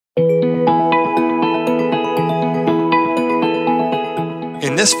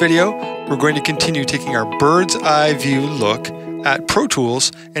this video, we're going to continue taking our bird's eye view look at Pro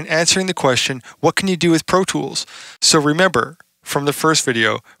Tools and answering the question, what can you do with Pro Tools? So remember, from the first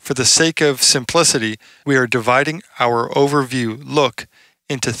video, for the sake of simplicity, we are dividing our overview look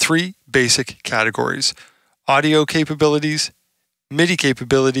into three basic categories: audio capabilities, MIDI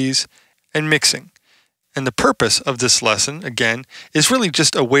capabilities, and mixing. And the purpose of this lesson, again, is really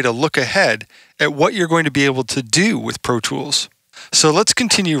just a way to look ahead at what you're going to be able to do with Pro Tools. So let's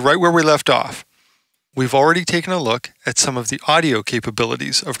continue right where we left off. We've already taken a look at some of the audio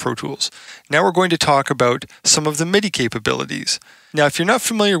capabilities of Pro Tools. Now we're going to talk about some of the MIDI capabilities. Now, if you're not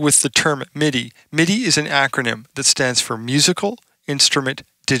familiar with the term MIDI, MIDI is an acronym that stands for Musical Instrument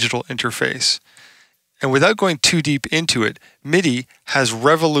Digital Interface. And without going too deep into it, MIDI has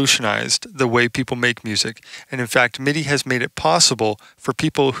revolutionized the way people make music. And in fact, MIDI has made it possible for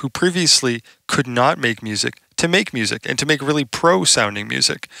people who previously could not make music and to make really pro-sounding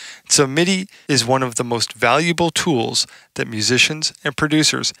music. So MIDI is one of the most valuable tools that musicians and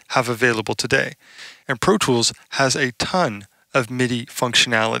producers have available today. And Pro Tools has a ton of MIDI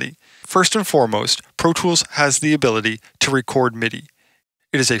functionality. First and foremost, Pro Tools has the ability to record MIDI.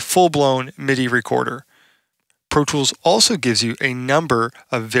 It is a full-blown MIDI recorder. Pro Tools also gives you a number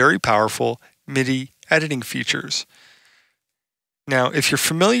of very powerful MIDI editing features. Now, if you're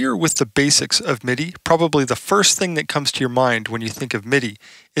familiar with the basics of MIDI, probably the first thing that comes to your mind when you think of MIDI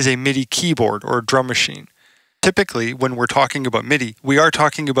is a MIDI keyboard or a drum machine. Typically, when we're talking about MIDI, we are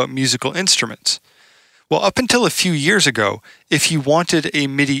talking about musical instruments. Well, up until a few years ago, if you wanted a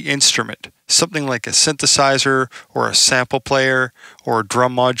MIDI instrument, something like a synthesizer or a sample player or a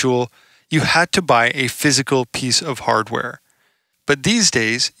drum module, you had to buy a physical piece of hardware. But these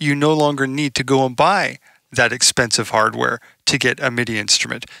days, you no longer need to go and buy that expensive hardware to get a MIDI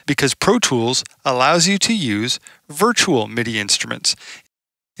instrument, because Pro Tools allows you to use virtual MIDI instruments.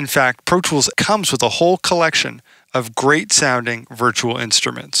 In fact, Pro Tools comes with a whole collection of great sounding virtual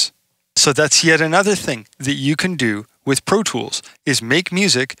instruments. So that's yet another thing that you can do with Pro Tools, is make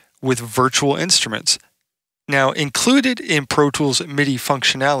music with virtual instruments. Now, included in Pro Tools MIDI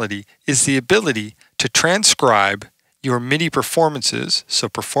functionality is the ability to transcribe your MIDI performances, so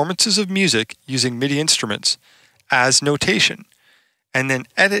performances of music using MIDI instruments, as notation, and then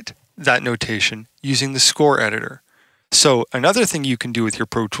edit that notation using the score editor. So another thing you can do with your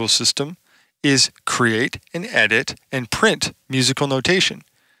Pro Tools system is create and edit and print musical notation.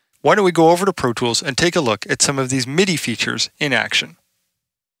 Why don't we go over to Pro Tools and take a look at some of these MIDI features in action.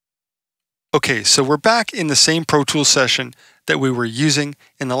 Okay, so we're back in the same Pro Tools session that we were using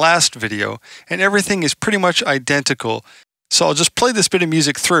in the last video, and everything is pretty much identical. So I'll just play this bit of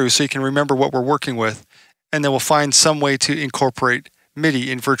music through so you can remember what we're working with, and then we'll find some way to incorporate MIDI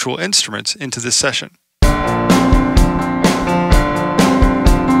in virtual instruments into this session.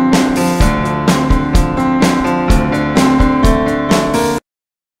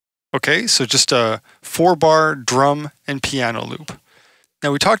 Okay, so just a 4-bar drum and piano loop.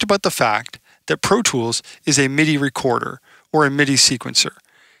 Now we talked about the fact that Pro Tools is a MIDI recorder or a MIDI sequencer.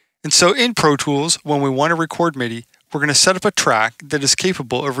 And so in Pro Tools, when we want to record MIDI, we're going to set up a track that is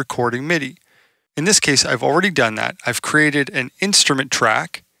capable of recording MIDI. In this case, I've already done that. I've created an instrument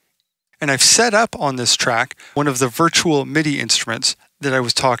track, and I've set up on this track one of the virtual MIDI instruments that I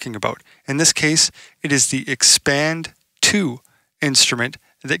was talking about. In this case, it is the Expand 2 instrument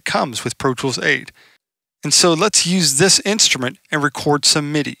that comes with Pro Tools 8. And so let's use this instrument and record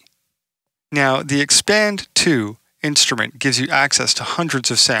some MIDI. Now, the Expand 2 instrument gives you access to hundreds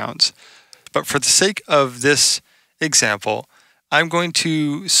of sounds, but for the sake of this example, I'm going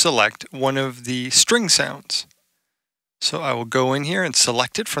to select one of the string sounds. So I will go in here and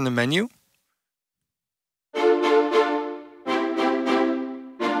select it from the menu.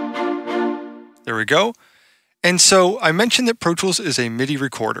 There we go. And so I mentioned that Pro Tools is a MIDI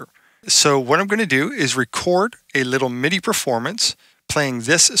recorder. So what I'm going to do is record a little MIDI performance playing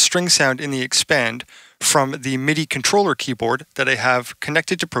this string sound in the Expand from the MIDI controller keyboard that I have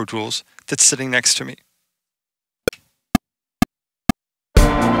connected to Pro Tools that's sitting next to me.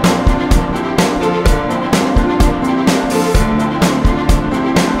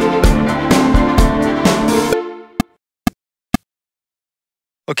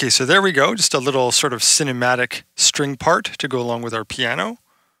 Okay, so there we go, just a little sort of cinematic string part to go along with our piano.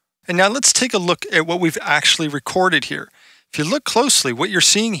 And now let's take a look at what we've actually recorded here. If you look closely, what you're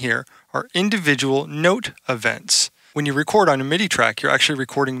seeing here are individual note events. When you record on a MIDI track, you're actually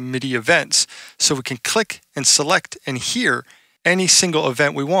recording MIDI events. So we can click and select and hear any single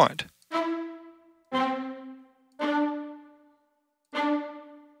event we want.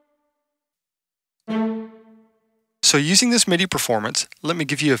 So using this MIDI performance, let me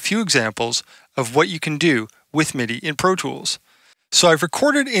give you a few examples of what you can do with MIDI in Pro Tools. So I've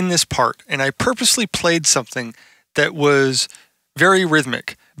recorded in this part, and I purposely played something that was very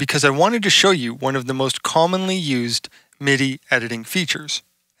rhythmic because I wanted to show you one of the most commonly used MIDI editing features,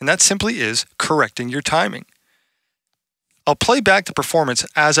 and that simply is correcting your timing. I'll play back the performance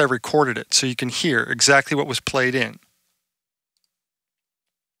as I recorded it so you can hear exactly what was played in.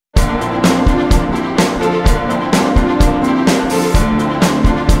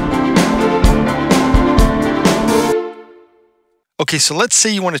 Okay, so let's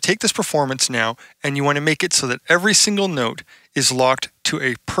say you want to take this performance now and you want to make it so that every single note is locked to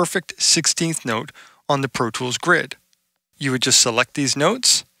a perfect 16th note on the Pro Tools grid. You would just select these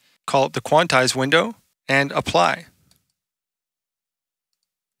notes, call up the quantize window, and apply.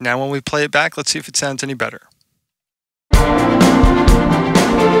 Now when we play it back, let's see if it sounds any better.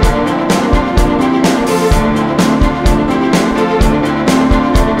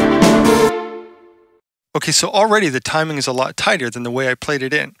 Okay, so already the timing is a lot tighter than the way I played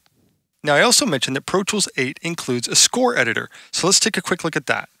it in. Now I also mentioned that Pro Tools 8 includes a score editor, so let's take a quick look at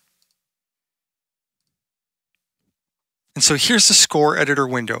that. And so here's the score editor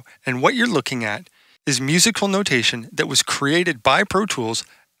window, and what you're looking at is musical notation that was created by Pro Tools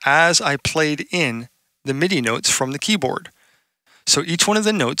as I played in the MIDI notes from the keyboard. So each one of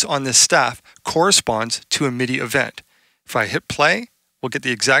the notes on this staff corresponds to a MIDI event. If I hit play, we'll get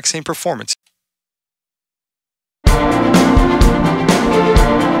the exact same performance.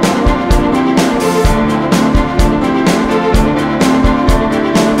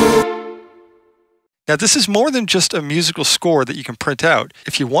 Now this is more than just a musical score that you can print out.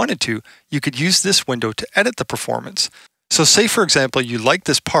 If you wanted to, you could use this window to edit the performance. So say for example you like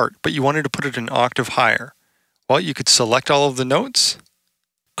this part, but you wanted to put it an octave higher. Well, you could select all of the notes,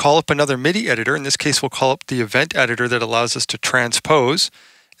 call up another MIDI editor. In this case, we'll call up the event editor that allows us to transpose,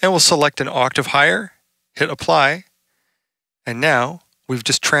 and we'll select an octave higher, hit apply, and now we've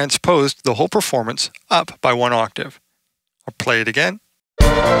just transposed the whole performance up by 1 octave. I'll play it again.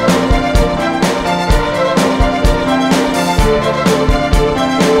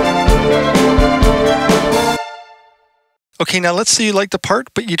 Okay, now let's say you like the part,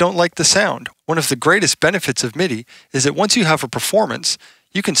 but you don't like the sound. One of the greatest benefits of MIDI is that once you have a performance,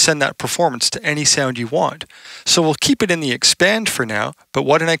 you can send that performance to any sound you want. So we'll keep it in the expand for now, but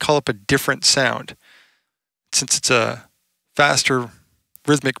why don't I call up a different sound? Since it's a faster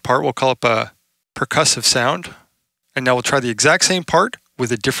rhythmic part, we'll call up a percussive sound. And now we'll try the exact same part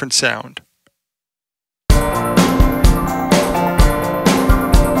with a different sound.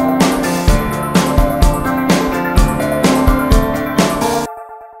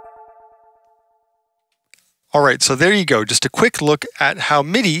 Alright, so there you go. Just a quick look at how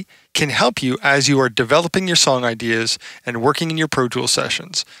MIDI can help you as you are developing your song ideas and working in your Pro Tools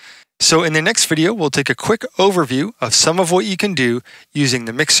sessions. So in the next video, we'll take a quick overview of some of what you can do using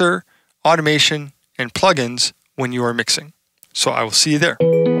the mixer, automation, and plugins when you are mixing. So I will see you there.